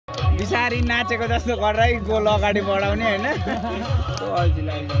बिसारी नाचेको जस्तो गरेर गोल अगाडि बढाउने हैन त्यो अल्छी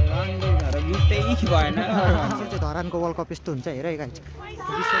लाग्यो रन्डी घर गीतै भएन धरानको वर्ल्ड कप यस्तो हुन्छ हेर गाइस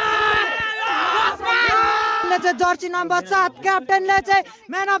चाहिँ जर्सी नम्बर 7 क्याप्टेनले चाहिँ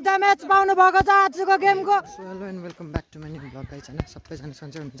म्यान अफ द म्याच पाउनु भएको छ आजको गेमको hello and welcome back to my new blog guys हैन सबैजना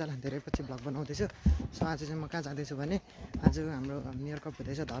सन्चै हुनुहुन्छ होला धेरै पछि ब्लग बनाउँदैछु सो आज चाहिँ म कहाँ जाँदैछु भने आज हाम्रो मेयर कप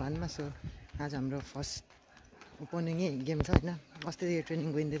हुँदैछ धरानमा सो आज हाम्रो फर्स्ट ओपनिङै गेम छ हैन अस्तिदेखि ट्रेनिङ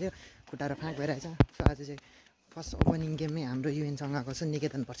गइँदै थियो खुट्टाहरू फाँक भइरहेछ सो आज चाहिँ फर्स्ट ओपनिङ गेममै हाम्रो युएनसँगको छ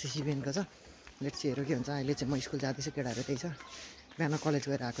निकेतन भर्सेस युएनको छ लेट्स सी हेरौँ के हुन्छ अहिले चाहिँ म स्कुल जाँदैछु केटाहरू त्यही छ बिहान कलेज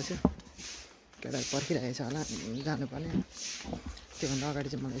गएर आएको छु केटाहरू पर्खिरहेको छ होला जानुपर्ने त्योभन्दा अगाडि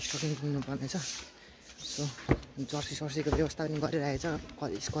चाहिँ मलाई स्टकिङ किन्नुपर्ने छ सो जर्सी सर्सीको व्यवस्था पनि गरिरहेछ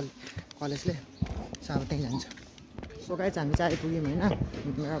कलेजले सो अब त्यहीँ जान्छ सो गाइस हामी चाहिँ आइपुग्यौँ होइन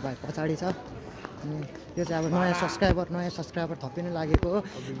मेरो भाइ पछाडि छ अनि यो चाहिँ अब नयाँ सब्सक्राइबर थपिनु लागेको हो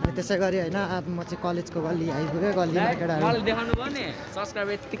अनि त्यसै गरी होइन अब म चाहिँ कलेजको गल्ली आइपुगेँ गल्लीमा केटाहरू देखाउनु भयो नि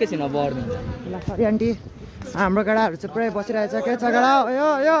सब्स्क्राइबर यतिकै छैन बढ्नु ल सरी आन्टी हाम्रो केटाहरू चाहिँ पुरै बसिरहेछ के छ केटा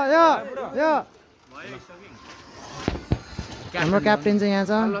यो हाम्रो क्याप्टेन चाहिँ यहाँ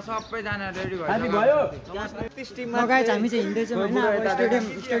छ सबैजना रेडी भयो गाइस हामी चाहिँ हिँड्दैछौँ होइन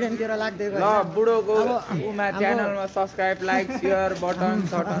स्टेडियमतिर लाग्दै गयो ल बुढोको उमा च्यानलमा subscribe like share button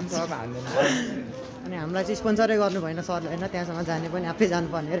Sutton सब हाल्दैन अनि हामीलाई चाहिँ स्पोन्सरै गर्नु भएन सरले होइन त्यहाँसम्म जाने पनि आफै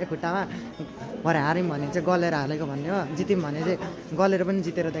जानुपर्ने अरे खुट्टामा भरे हार्यौँ भने चाहिँ गलेर हालेको भन्ने हो जित्यौँ भने चाहिँ गलेर पनि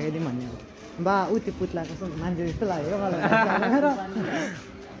जितेर देखाइदिउँ भन्ने हो बा ऊ त्यो पुत्लाको मान्छे जस्तो लाग्यो मलाई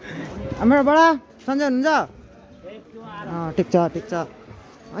हाम्रो बडा सन्चै हुनुहुन्छ ठिक छ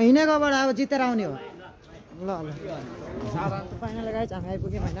हिँडेकोबाट अब जितेर आउने हो ल फाइनल गाइस हामी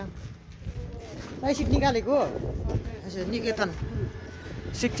आइपुग्यौँ होइन सिट निकालेको यसो निकेतन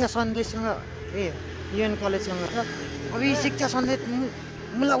शिक्षा सन्देशसँग ए युएन कलेजसँग छ अब यी शिक्षा सन्देश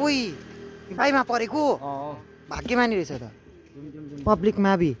मुला उही बाईमा परेको भाग्यमानी रहेछ त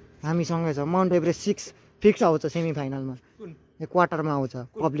पब्लिकमा बि हामीसँगै छ माउन्ट एभरेस्ट 6 फिक्स आउँछ सेमी फाइनलमा क्वार्टरमा आउँछ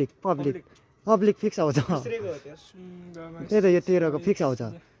पब्लिक फिक्स आउँछ त्यही त यो 13 को फिक्स आउँछ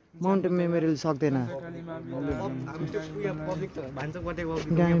माउन्ट मेमोरियल सक्दैन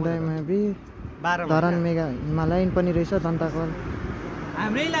धरान मेगा हिमालयन पनि रहेछ दन्ताकल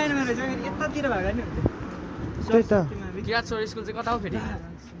हाम्रै लाइनमा रहेछ यतातिर भागा नि त्यही त क्याचर स्कुल चाहिँ कता हो फेरि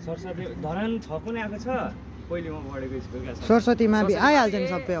सरस्वती धरान 6 पनि आएको छ पहिले म पढेको स्कुल क्याच सरस्वतीमा बि आइहाल्छ नि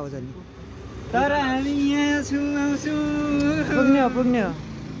सबै आउँछ नि तर हामी यहाँ छौँ पुग्ने हो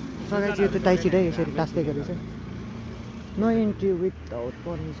सबै चाहिँ त्यो टाइसिट है यसरी टास्दै गरेछ नो इन्ट्री विदाउट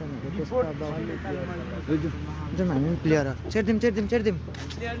पर्मिसनहरू त्यसको जाउँ हामी प्लेयर हो चेर्दिम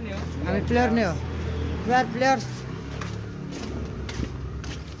हामी प्लेयर नै हो प्लेयर्स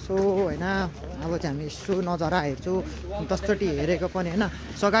सो होइन अब चाहिँ हामी यसो नजरा हेर्छौँ 10 चोटि हेरेको पनि होइन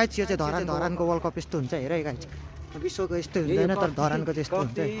सो गाइस यो चाहिँ धरानको वर्ल्ड कप यस्तो हुन्छ हेर गाइस विश्वको यस्तो हुँदैन तर धरानको चाहिँ यस्तो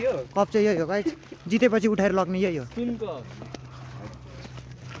हुन्छ कप चाहिँ यही हो गाइस जितेपछि उठाएर लग्ने यही हो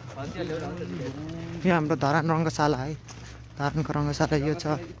यो हाम्रो धरान रङ्गशाला है धरानको रङ्गशाला यो छ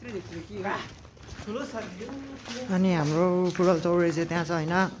अनि हाम्रो फुटबल चौरे चाहिँ त्यहाँ छ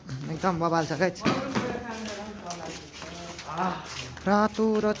होइन एकदम बबाल छ गाइस रातो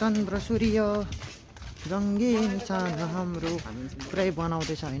र चन्द्र सूर्य रङ्गी निशान हाम्रो पुरै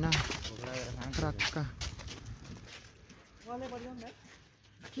बनाउँदैछ होइन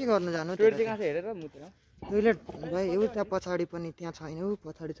के गर्नु जानु टोइलेट भाइ उता पछाडि पनि त्यहाँ छैन ऊ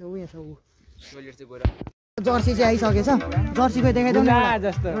पछाडि छ ऊ यहाँ छ ऊ जर्सी चाहिँ आइसकेछ जर्सीको देखाइदेऊ न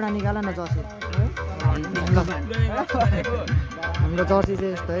एउटा निकाल न जर्सी हाम्रो जर्सी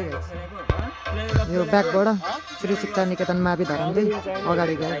चाहिँ यस्तो है यो ब्याकबाट श्री शिक्षा निकेतन मावि धरानकै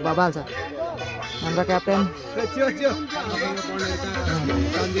अगाडि गयो बबाल छ हाम्रो क्याप्टेन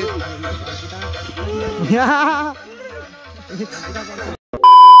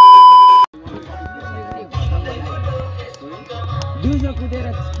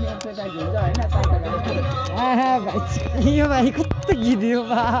यो भाइ कस्तो गिदियो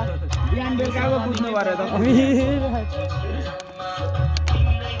बा बिहान बेलुकाको बुझ्नु पर्यो त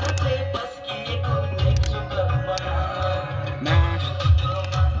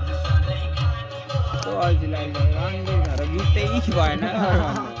अल्छी लाग्यो रन्डी घर गीतै भएन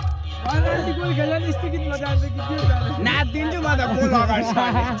नाचिदिन्छु म त गोल अगाडि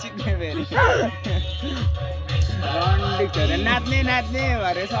नाच्ने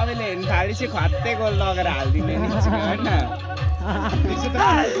भरे सबैले हेर्नु थालेपछि खत्तै गोल लगेर हालिदिने होइन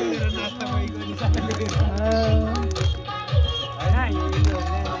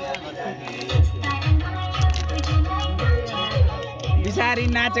नारी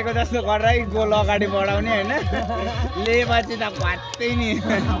नाचेको जस्तो गरेर गोल अगाडि बढाउने होइन लिएपछि त भात्तै नि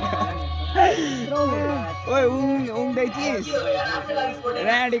ओइ उम्दैछिस्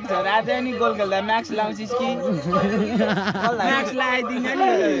ऱ्याडिक छ राजा नि गोल खेल्दा म्याक्स लाउँछिस् कि म्याक्स लगाइदिन्छ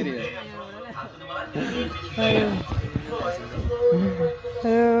नि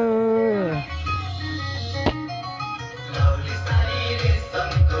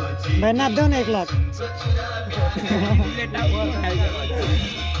भाइ नाच्देऊ न 1 लाख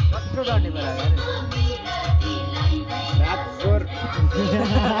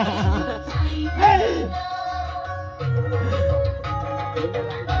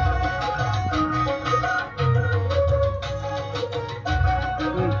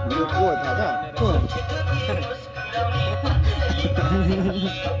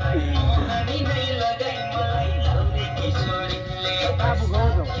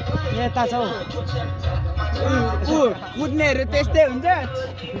यता छौ कुद्नेहरू त्यस्तै हुन्छ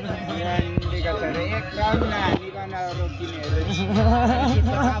एक राउन्ड नहालिकन रोकिनेहरू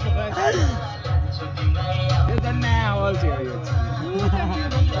यो त नयाँ अल्छी हो यो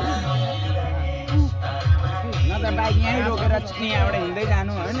न त बाइक यहीँ रोकेर यहाँबाट हिँड्दै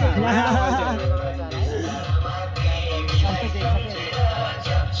जानु होइन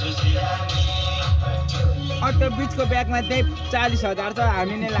त्यो बिचको ब्यागमा त्यही 40,000 छ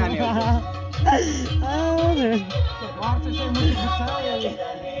हामी नै लाने हो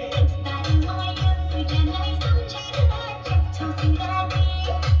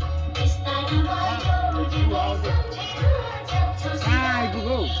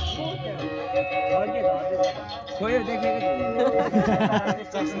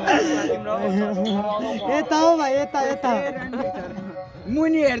यता हो भाइ यता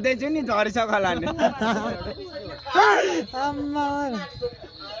मुनि हेर्दैछु नि झरिसक्यो लाने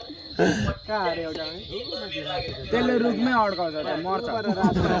त्यसले रुखमै अड्काउँछ त्यो मर्छ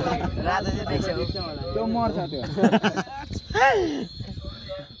त्यो मर्छ त्यो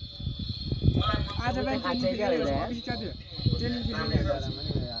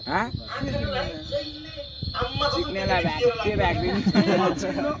सिक्नेलाई के भ्याक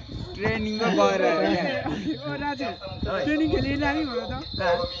ट्रेनिङको गएर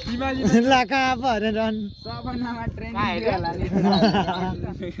सपनामा ट्रेनिङ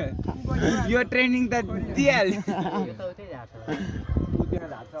यो ट्रेनिङ त दिइहाल्यो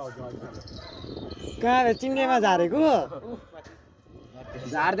कहाँ चिन्डेमा झारेको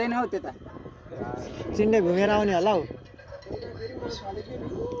झार्दैन हौ त्यता चिन्डे घुमेर आउने होला हौ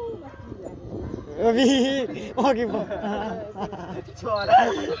अघि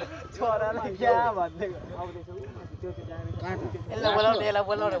छोरालाई क्या भन्दै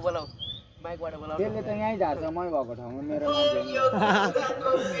त्यसले त यहीँ झार्छ मै भएको ठाउँमा मेरो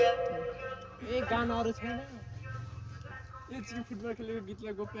गानाहरू छैन फुटबल खेलेको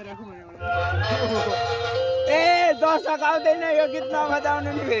गीतलाई गोप्य राखौँ ए दर्शक आउँदैन यो गीत नबजाउनु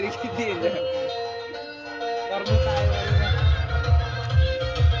नि फेरि गीत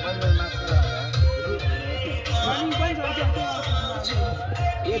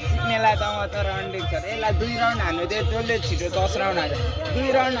यो चिक्नेलाई त म त रन्डिङ छ यसलाई 2 राउन्ड हान्नु दियो जसले छिटो 10 राउन्ड हान्छ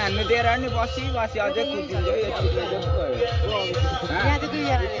 2 राउन्ड हान्नु दिएर नि बसी अझै कुदिन्छ यो छिटो जस्तो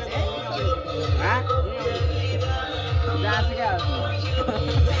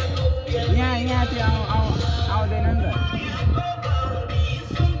यहाँ चाहिँ आउँदैन नि त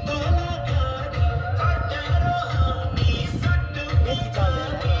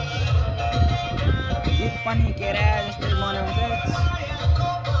गीत पनि के अरे जस्तै बनाउँछ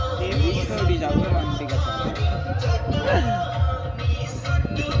डिजाउकै भन्दिएको छ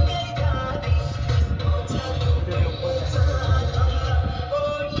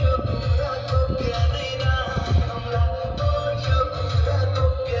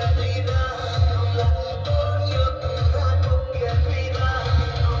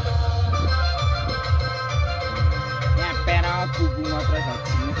यहाँ पेरा कुकु मात्र छ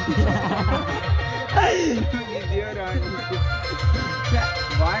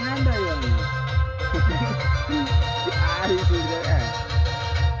भएन नि त यो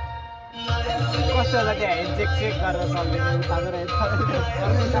कस्तो होला त्यहाँ हेन्चेक चेक गरेर सक्दैन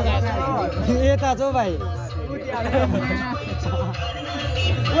यता छौ भाइ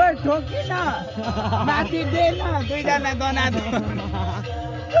ओ ठोकिन माथि देन 2 जना दना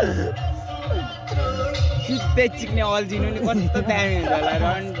सिधै चिक्ने अल्झिनु नि कस्तो दामी हुन्छ होला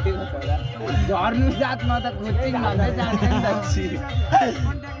रन्टी झर्नु जातमा त खोज्दै भन्दै जान्छ नि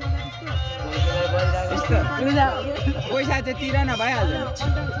त पैसा चाहिँ तिर न भइहाल्छ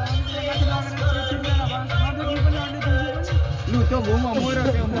लु त्यो घुम मेरो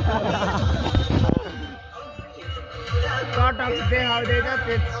बटक देखाउँदैछ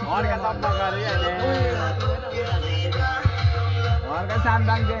अर्का शब्द गरे हर्का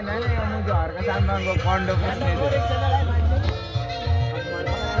सामदाङ चाहिँ होइन नि मुझे हर्का सामदाङको कन्डो पुस्ने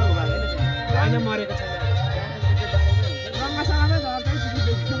होइन मरेको छैन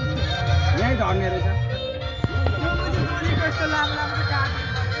यहीँ झर्ने रहेछ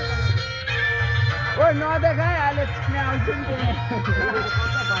ओ नदेखाइ अहिले छिक्ने आउँछु नि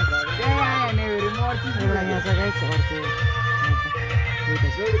त्यहाँ आयो भने मर्छु एउटा यहाँ छ गाइस अर्को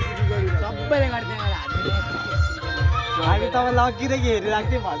सबैले गर्दै हामी तपाईँलाई अघिदेखि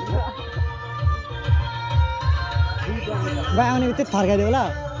हेरिराख्थ्यो भन्नु भाइ आउने बित्तिकै थर्काइदियो होला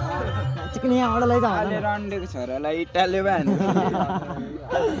चिकन यहाँबाट लैजाऊ अहिले रन्डेको छोरालाई इट्टाले भए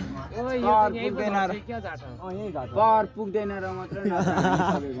पर पुग्दैन र मात्र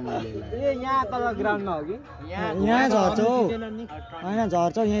यहाँ तल ग्राउन्डमा हो कि यहाँ झर्छ हौ होइन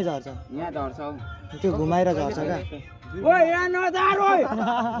झर्छ यहीँ झर्छ यहाँ झर्छ हौ त्यो घुमाएर झर्छ क्या ओ यहाँ नझार ओइ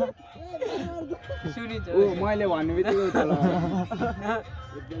ओ मैले भन्ने बित्तिकै उता ल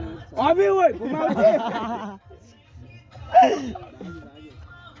अबे ओइ घुमाउँछ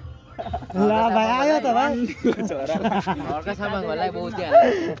ल भाइ आयो त भाइ हर्का सामान होला बहुत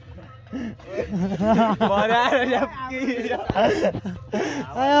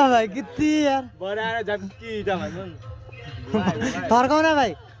आयो भाइ किति यार बनाएर झप्की त भन्नु थर्काउ न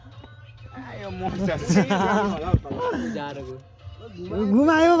भाइ आयो मर्छ जाडोको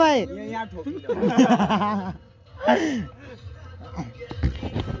घुमायो भाइ यहाँ ठोकिन्छ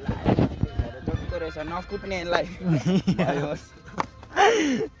जस्तो रहेछ नकुट्नेलाई भयो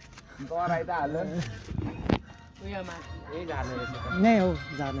गराइ त हाल्यो नै हो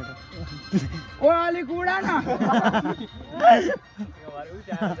झर्ने त ओ अलिक उडा न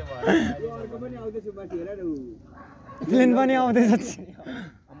प्लेन पनि आउँदैछ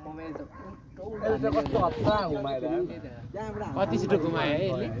कति छिटो घुमायो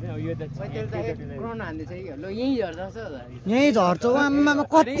है यहीँ झर्छ हौ आम्मामा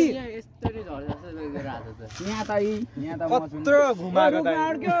कति यहाँ त कत्रो घुमाएको त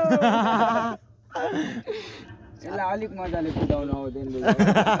यसलाई अलिक मजाले कुदाउनु आउँदैन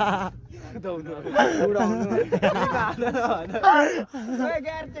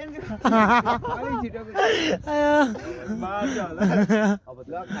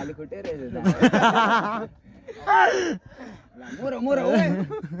खाली खुट्टै रहेछ मोर मोर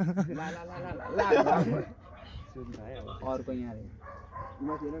अर्को यहाँ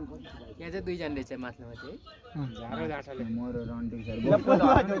यहाँ चाहिँ दुईजना रहेछ माथ्लोमा चाहिँ मोर रन्टिङ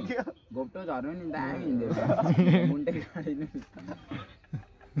घोप्टो झर्नु नि दामी हिँड्दैछ मुन्टे गाडी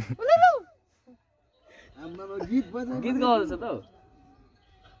गीत गाउँदैछ त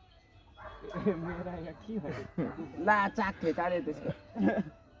ला चाक खेचारे त्यसको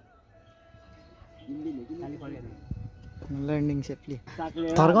ल्यान्डिङ सेफली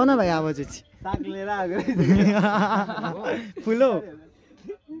थर्काउ न भाइ अब चाहिँ साग लिएर आएको फुलो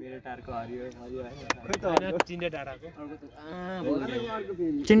मेरो टारको हरियो हरियो चिन्डे डाँडाको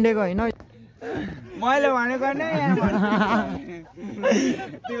चिन्डेको होइन मैले भनेको नै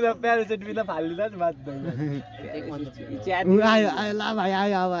तिमीलाई प्यारासुट बिना फालिदिँदा नि बात आयो आयो ल भाइ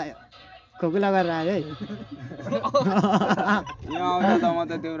आयो अब आयो खोकुला गरेर आयो है यहाँ आउँदा त म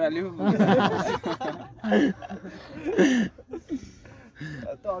त देउराली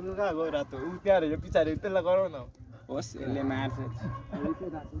त अरू कहाँ गयो रातो ऊ त्यहाँ रहेछ पछाडि त्यसलाई गरौँ न होस् यसले मार्छ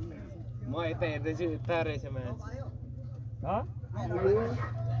म यता हेर्दैछु यता रहेछ म्याच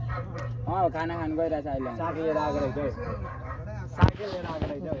खाना खानु गइरहेछ अहिले साग लिएर आएको रहेछ सागै लिएर आएको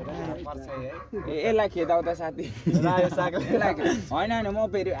रहेछ पर्छ है यसलाई खेदाउ त साथी साग होइन होइन म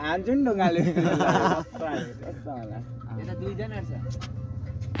फेरि हान्छु नि ढुङ्गाले यता दुईजना रहेछ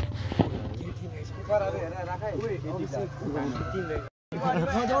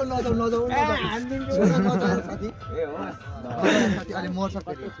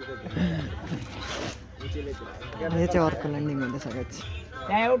यो चाहिँ अर्को ल्यान्डिङ हुँदैछ गाइस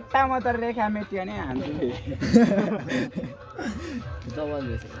त्यहाँ एउटा मात्र रेखा मेटियो नि हान्छु डबल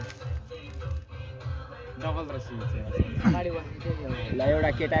रहेछ ल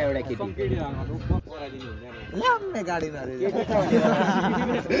एउटा केटा एउटा केटी ल्याम्मे गाडी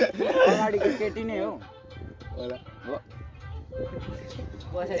अगाडिको केटी नै हो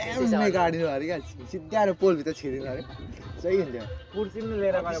गाडी अरे क्या सिधै आएर पोलभित्र छिरिनु अरे सही हुन्छ कुर्सी पनि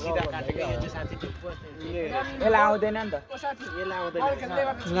लिएर सिधा काटेको साथी यसलाई आउँदैन नि त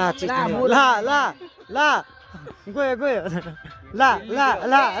गयो गयो ल ल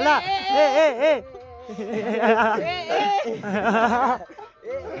ल ल ए ए ए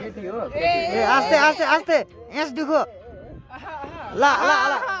केटी हो ए आस्ते आस्ते आस्ते यस दुखो ल ल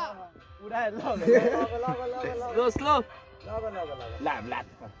ल स्लो स्लो लाभ लाभ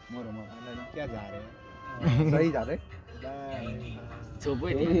मरो क्या जा रहे सही जा रहे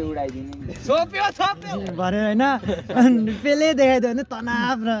छोपै उडाइदिने भनेर होइन पेले देखाइदियो भने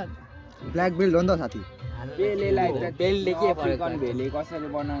तनाव र ब्ल्याक बेल्ट हो नि त साथी बेलेलाई त बेलले के अफ्रिकन भेले कसरी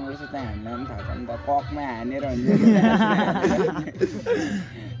बनाउनु रहेछ त्यहाँ हामीलाई पनि थाहा छ नि त ककमा हानेर हुन्छ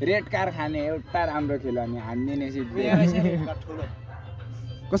रेड कार खाने एउटा राम्रो खेल अनि हान्दिने सिद्धि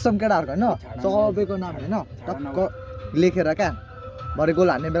कसम केटाहरूको होइन सबैको नाम होइन टक्क लेखेर क्या भरे गोल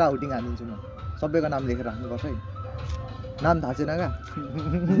हान्ने बेला हुटिङ हानिदिन्छु म सबैको नाम लेखेर हान्नुपर्छ है नाम थाहा छैन क्या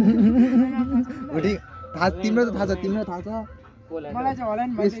हुटिङ तिम्रो त थाहा छ तिम्रो थाहा छ मलाई चाहिँ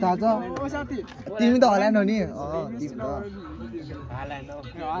हल्यान्ड यस थाहा छ तिमी त हल्यान्ड हो नि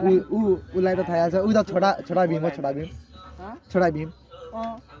उसलाई त थाहा छ ऊ त छोटा भीम हो छोटा भीम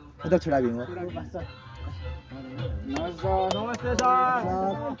ऊ त छोटा भीम हो नमस्ते सर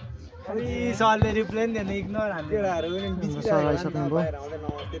सरले रिप्लाई नि दिएन इग्नोर हान्देहरू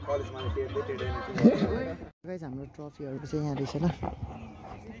हाम्रो ट्रफीहरू चाहिँ यहाँ रहेछ ल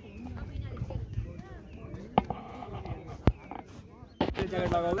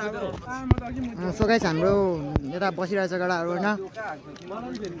सो गाइस हाम्रो यता बसिरहेछ केटाहरू होइन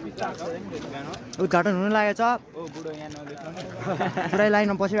उद्घाटन हुन लागेको छ पुरै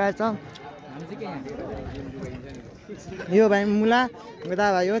लाइनमा बसिरहेछ यो भाइ मुला यता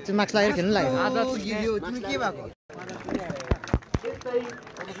भाइ हो मार्क्स लागेर खेल्नु लाग्यो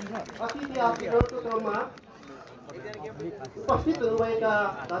उपस्थित हुनुभएका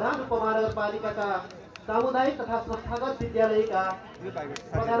धरान उपमहानगरपालिकाका सामुदायिक तथा संस्थागत विद्यालयका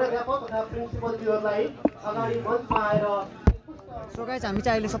प्रधानाध्यापक तथा प्रिन्सिपलज्यूहरूलाई अगाडि मञ्चमा आएर सो गाइस हामी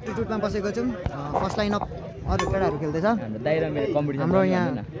चाहिँ अहिले सब्स्टिट्युटमा बसेको छौँ फर्स्ट लाइन अफ अरू केटाहरू खेल्दैछ हाम्रो यहाँ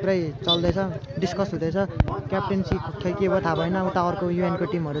पुरै चल्दैछ डिस्कस हुँदैछ क्याप्टेन्सी खै के भयो थाहा भएन उता अर्को युएनको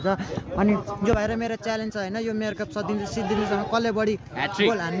टिमहरू छ अनि यो भएर मेरो च्यालेन्ज छ होइन यो मेरो कप सिद्धिनुसँग कसले बढी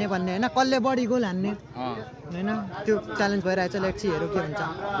गोल हान्ने भन्ने होइन कसले बढी गोल हान्ने होइन त्यो च्यालेन्ज भइरहेछ लेट्स सी हेरौँ के हुन्छ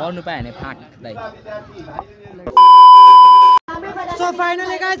गर्नु पायो भने फाट सो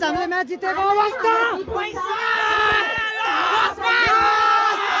फाइनली गाइस हामीले म्याच जितेको अवस्था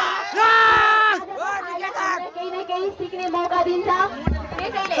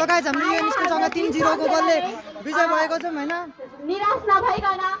सो गाइस हामीले यो स्कुलसँग 3-0 को गोलले विजय भएको छौँ होइन निराश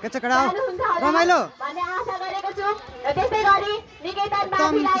नभइकन रमाइलो भन्ने आशा गरेको छु र त्यसै गरी निकेतन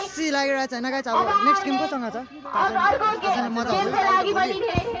माफीलाई खुसी लागिरहेछ होइन गाइस अब नेक्स्ट गेम कोसँग छ अर्को गेमको लागि पनि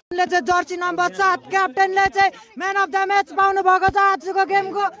धेरै चाहिँ जर्सी नम्बर 7 क्याप्टेनले चाहिँ म्यान अफ द म्याच पाउनु भएको छ आजको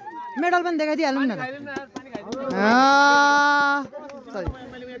गेमको मेडल पनि देखाइदिइहालौँ न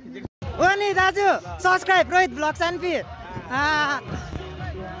हो नि दाजु सब्सक्राइब रोहित भ्लग सानपी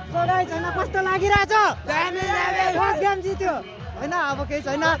होइन कस्तो लागिरहेछ फर्स्ट गेम जित्यो होइन अब केही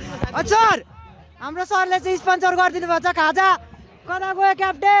छैन सर हाम्रो सरले चाहिँ स्पोन्सर गरिदिनु भएको छ खाजा कता गयो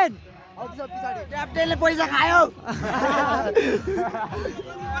क्याप्टेन क्याप्टेनले पैसा खायो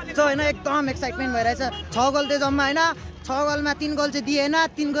सो होइन एकदम एक्साइटमेन्ट भइरहेछ 6 गोल चाहिँ जम्मा होइन 6 गोलमा 3 गोल चाहिँ दिएन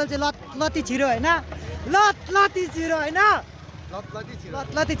 3 गोल चाहिँ लत्ती छिरो होइन लत्ती छिरो होइन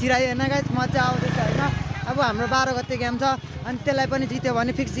लत्ती छिरायो होइन गाइस मजा आउँदैछ होइन अब हाम्रो 12 गते गेम छ अनि त्यसलाई पनि जित्यो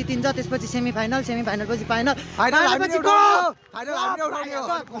भने फिक्स जितिन्छ त्यसपछि सेमिफाइनल पछि फाइनल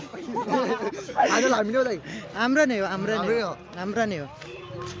हाम्रो नै हो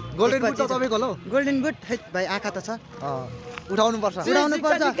गोल्डन बुट त तपाईको हो गोल्डन बुट भाइ आँखा त छ उठाउनु पर्छ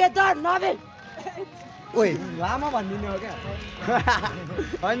ओइ लामा भन्दिने हो क्या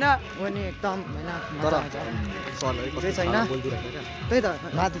होइन अनि एकदम होइन तर छैन त्यही त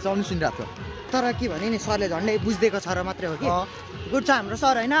माथि चल्नु सुनिरहेको तर के भने नि सरले झन्डै बुझिदिएको छ र मात्रै हो कि गुड छ हाम्रो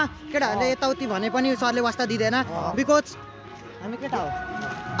सर होइन केटाहरूले यताउति भने पनि सरले वास्ता दिँदैन बिकज हामी केटा हो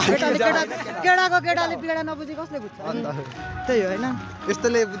केटाले पीडा नबुझी कसले बुझ्छ त्यही हो होइन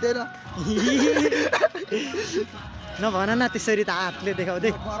यस्तोले बुझ्दैन नभन न त्यसरी त हातले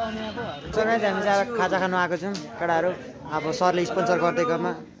देखाउँदै सँगै हामी चाहिँ खाजा खानु आएको छौँ केटाहरू अब सरले स्पोन्सर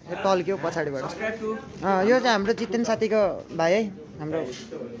गरिदिएकोमा टल्क्यो पछाडिबाट यो चाहिँ हाम्रो जितेन साथीको भाइ है हाम्रो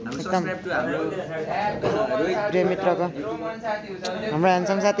एकदम प्रिय मित्रको हाम्रो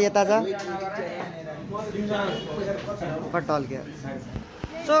ह्यान्डसम साथी यता छ टल्क्यो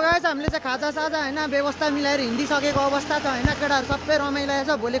सो गाइस हामीले चाहिँ खाजा साजा होइन व्यवस्था मिलाएर हिँडिसकेको अवस्था छ होइन केटाहरू सबै रमाइरहेछ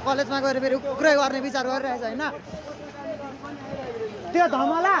भोलि कलेजमा गएर फेरि उग्रै गर्ने विचार गरिरहेछ होइन त्यो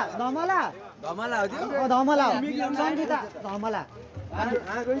धमला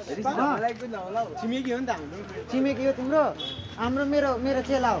छिमेकी हो तिम्रो हाम्रो मेरो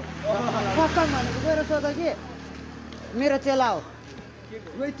चेला हो कसम भनेको गएर सोध कि मेरो चेला हो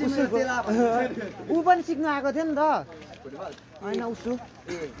ऊ पनि सिक्नु आएको थियो नि त होइन उसु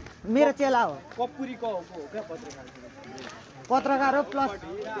मेरो चेला हो पत्रकार हो प्लस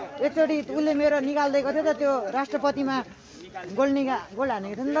एकचोटि उसले मेरो निकालिदिएको थियो त त्यो राष्ट्रपतिमा गोल्ड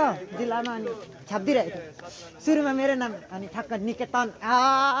हानेको थियो नि त जिल्लामा अनि छापिदिइरहेको थियो सुरुमा मेरो नाम अनि ठक्क निकेतन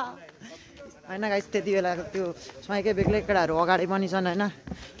होइन गाइस त्यति बेला त्यो स्वाइकै बेग्लै केटाहरू अगाडि पनि छन् होइन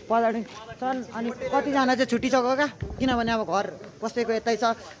पछाडि छन् अनि कतिजना चाहिँ छुट्टिसक्यो क्या किनभने अब घर कसैको यतै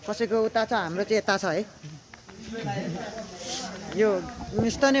छ कसैको उता छ हाम्रो चाहिँ यता छ है यो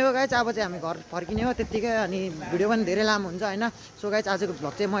यस्तो नै हो गाइस अब चाहिँ हामी घर फर्किने हो त्यत्तिकै अनि भिडियो पनि धेरै लामो हुन्छ होइन सो गाइस आजको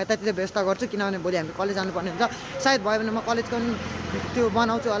भ्लग चाहिँ म यतातिर व्यवस्था गर्छु किनभने भोलि हामी कलेज जानुपर्ने हुन्छ सायद भयो भने म कलेजको त्यो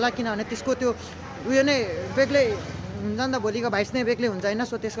बनाउँछु होला किनभने त्यसको त्यो उयो नै बेग्लै हुन्छ नि त भोलिको भाइस नै बेग्लै हुन्छ होइन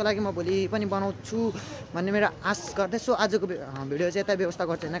सो त्यसको लागि म भोलि पनि बनाउँछु भन्ने मेरो आश गर्दैछु आजको भिडियो चाहिँ यता व्यवस्था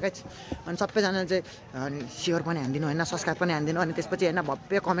गर्छु होइन गाइस अनि सबैजनाले चाहिँ सेयर पनि हानिदिनु होइन सब्सक्राइब पनि हानिदिनु अनि त्यसपछि होइन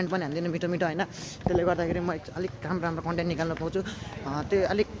भव्य कमेन्ट पनि हानिदिनु मिठो मिठो होइन त्यसले गर्दाखेरि म अलिक राम्रो कन्टेन्ट निकाल्न पाउँछु त्यो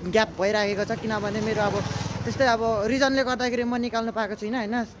अलिक ग्याप भइराखेको छ किनभने मेरो अब त्यस्तै अब रिजनले गर्दाखेरि म निकाल्नु पाएको छुइनँ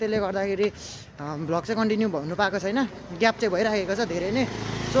होइन त्यसले गर्दाखेरि भ्लग चाहिँ कन्टिन्यू हुनु पाएको छैन ग्याप चाहिँ भइराखेको छ धेरै नै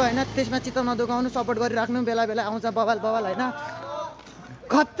सो होइन त्यसमा चित्त नदुखाउनु सपोर्ट गरिराख्नु बेला बेला आउँछ बवाल होइन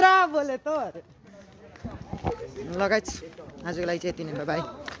खतरा बोले त लगाइछ आजको लागि चाहिँ यति नै by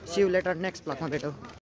C you letter next भ्लगमा भेटौँ